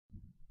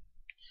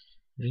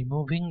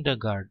removing the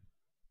guard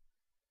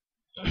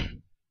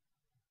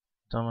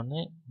তাৰমানে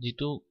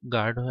যিটো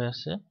guard হৈ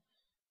আছে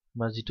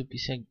বা যিটো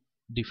পিছে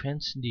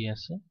ডিফেন্স দি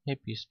আছে সেই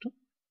পিছটো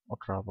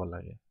অতৰাব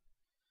লাগে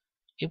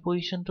এই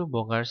পজিশনটো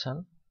বগাৰ চাল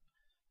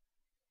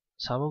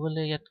চাব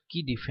গলে ইয়াত কি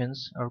ডিফেন্স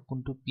আৰু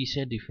কোনটো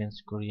পিছে ডিফেন্স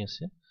কৰি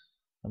আছে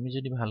আমি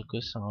যদি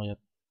ভালকৈ চাওঁ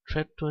ইয়াত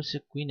থ্ৰেটটো হৈছে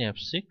queen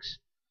f6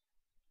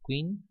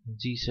 queen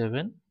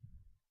g7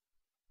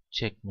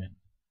 checkmate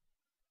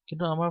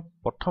কিন্তু আমাৰ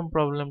প্ৰথম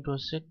প্ৰবলেমটো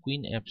হৈছে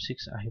কুইন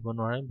f6 আহিব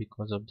নোৱাৰে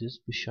because of this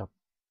bishop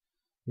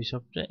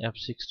বিশপটো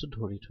f6 টো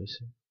ধৰি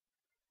থৈছে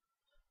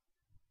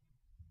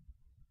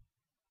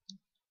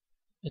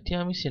এতিয়া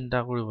আমি চিন্তা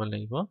কৰিব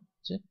লাগিব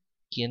যে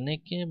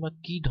কেনেকে বা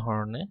কি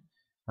ধৰণে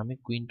আমি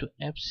কুইনটো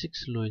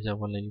f6 লৈ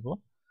যাব লাগিব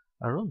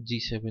আৰু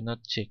g7 ত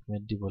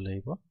চেকমেট দিব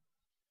লাগিব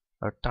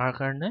আৰু তাৰ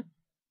কাৰণে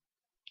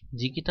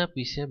যিকিটা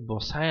পিছে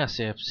বসাই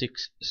আছে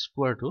f6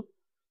 স্কোয়াৰটো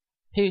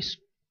সেই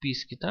পিছ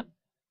কিটা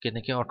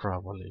কেনেকে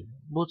অতৰাব লাগিব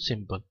বহুত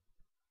সিম্পল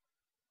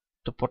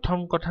তো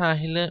প্ৰথম কথা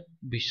আহিলে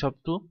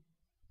বিশপটো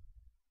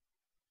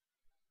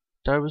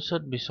তাৰ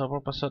পিছত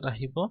বিশপৰ পাছত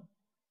আহিব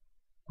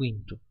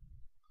কুইনটো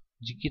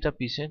যিকিটা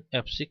পিছে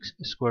f6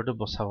 স্কোয়াৰটো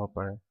বসাব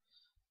পাৰে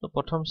তো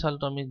প্ৰথম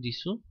চালটো আমি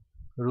দিছো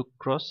ৰুক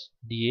ক্ৰছ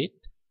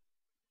d8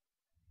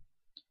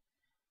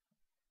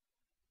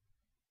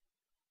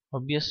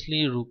 obviously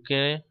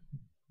ৰুকে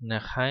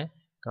নেখায়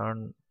কাৰণ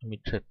আমি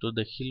থ্ৰেটটো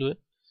দেখিলোৱে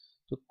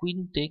তো কুইন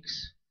টেক্স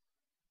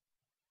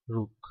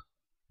ৰুক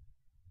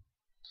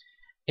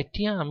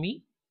এতিয়া আমি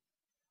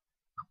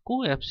আকৌ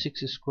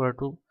f6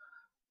 স্কোয়াৰটো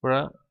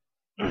পৰা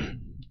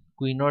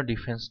কুইনৰ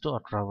ডিফেন্সটো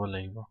অতৰাব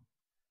লাগিব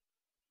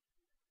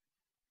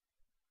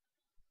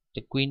তে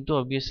কুইনটো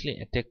obviously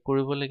এটেক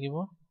কৰিব লাগিব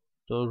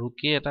তো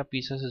ৰুকে এটা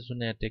পিছ আছে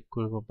যোনে এটেক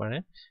কৰিব পাৰে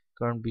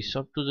কাৰণ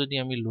বিশপটো যদি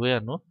আমি লৈ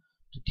আনো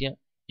তেতিয়া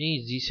এই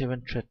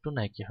g7 থ্ৰেটটো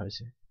নাইকিয়া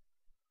হৈছে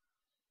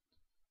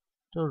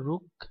তো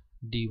ৰুক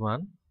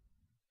d1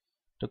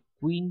 তো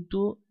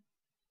কুইনটো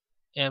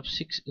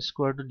f6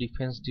 স্কোয়াৰটো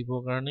ডিফেন্স দিবৰ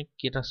কাৰণে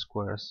কেটা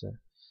স্কোয়াৰ আছে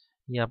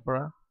ইয়াৰ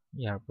পৰা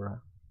ইয়াৰ পৰা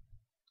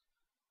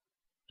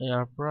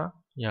ইয়াৰ পৰা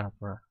ইয়াৰ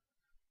পৰা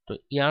তো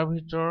ইয়াৰ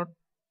ভিতৰত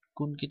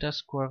কোন কিটা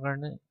স্কোয়াৰ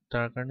কাৰণে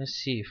তাৰ কাৰণে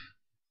সেফ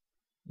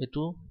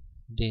এটো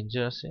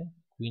ডেঞ্জাৰ আছে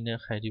কুইনে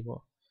খাই দিব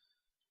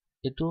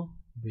এটো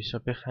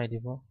বিশপে খাই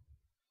দিব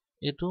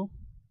এটো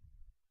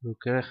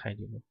ৰুকেৰে খাই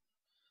দিব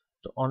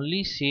তো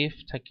অনলি সেফ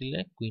থাকিলে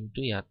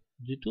কুইনটো ইয়াত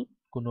যেটো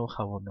কোনো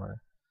খাব নোৱাৰে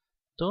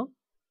তো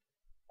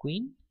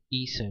কুইন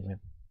e7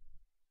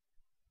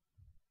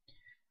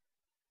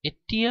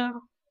 এতিয়া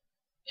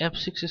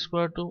f6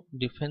 স্কোয়াৰটো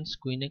ডিফেন্স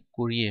কুইনে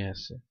কৰিয়ে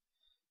আছে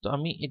তো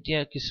আমি এতিয়া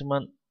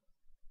কিছুমান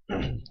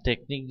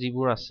টেকনিক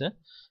যিবোৰ আছে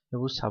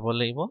সেইবোৰ চাব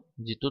লাগিব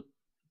যেটোত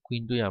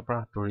কুইনটো ইয়াৰ পৰা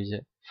আঁতৰি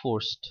যায়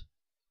ফোৰ্সড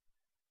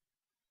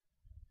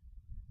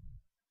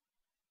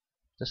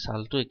তো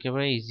চালটো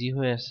একেবাৰে ইজি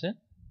হৈ আছে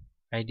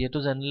আইডিয়াটো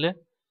জানিলে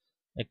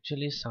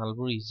একচুয়ালি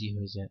চালবোৰ ইজি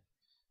হৈ যায়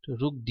তো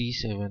ৰুক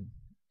d7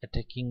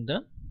 attacking the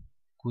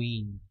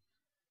queen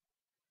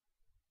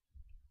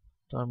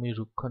তো আমি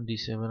ৰুকখন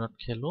d7 ত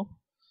খেলো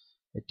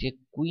এতিয়া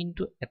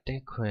কুইনটো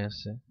এটেক হৈ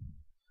আছে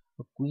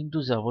কুইনটো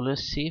যাবলৈ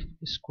সেফ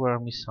স্কোয়াৰ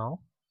আমি চাও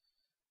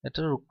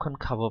এটা ৰুকখন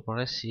খাব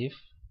পাৰে safe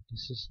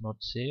this is not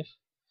safe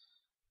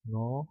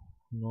no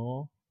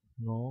no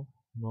no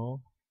no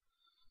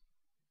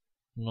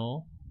no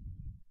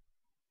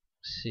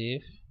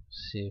safe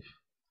safe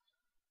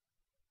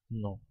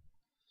no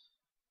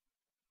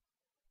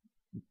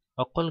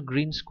অকল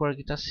গ্ৰীন স্কোয়াৰ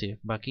কিটা সেফ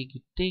বাকি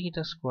কিটেই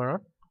কিটা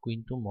স্কোয়াৰত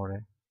কুইনটো মৰে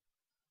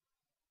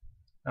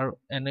আৰু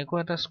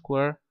এনেকুৱা এটা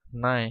স্কোয়াৰ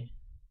নাই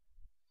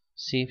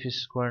সেফ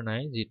স্কোয়াৰ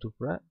নাই যেটো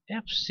পৰা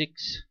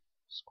f6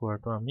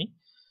 স্কোয়াৰটো আমি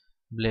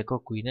ব্লেকৰ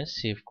কুইনে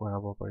সেভ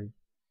কৰাব পাৰি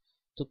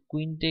তো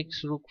কুইন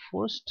টেক্স ৰুক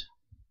ফোৰ্সড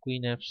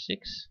কুইন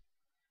f6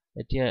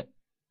 এতিয়া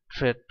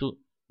থ্ৰেটটো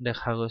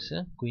দেখা গৈছে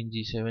কুইন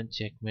g7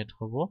 চেকমেট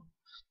হ'ব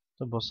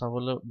তো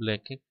বসাবলৈ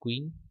ব্লেকে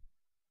queen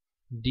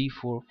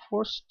d4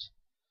 ফোৰ্সড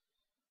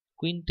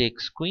queen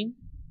tax queen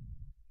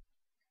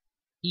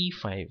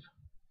e5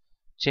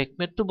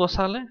 চেকমেটটো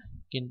বসালে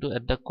কিন্তু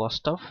at the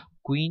cost of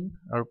queen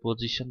আৰু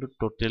পজিশনটো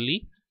totally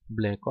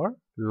black or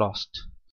lost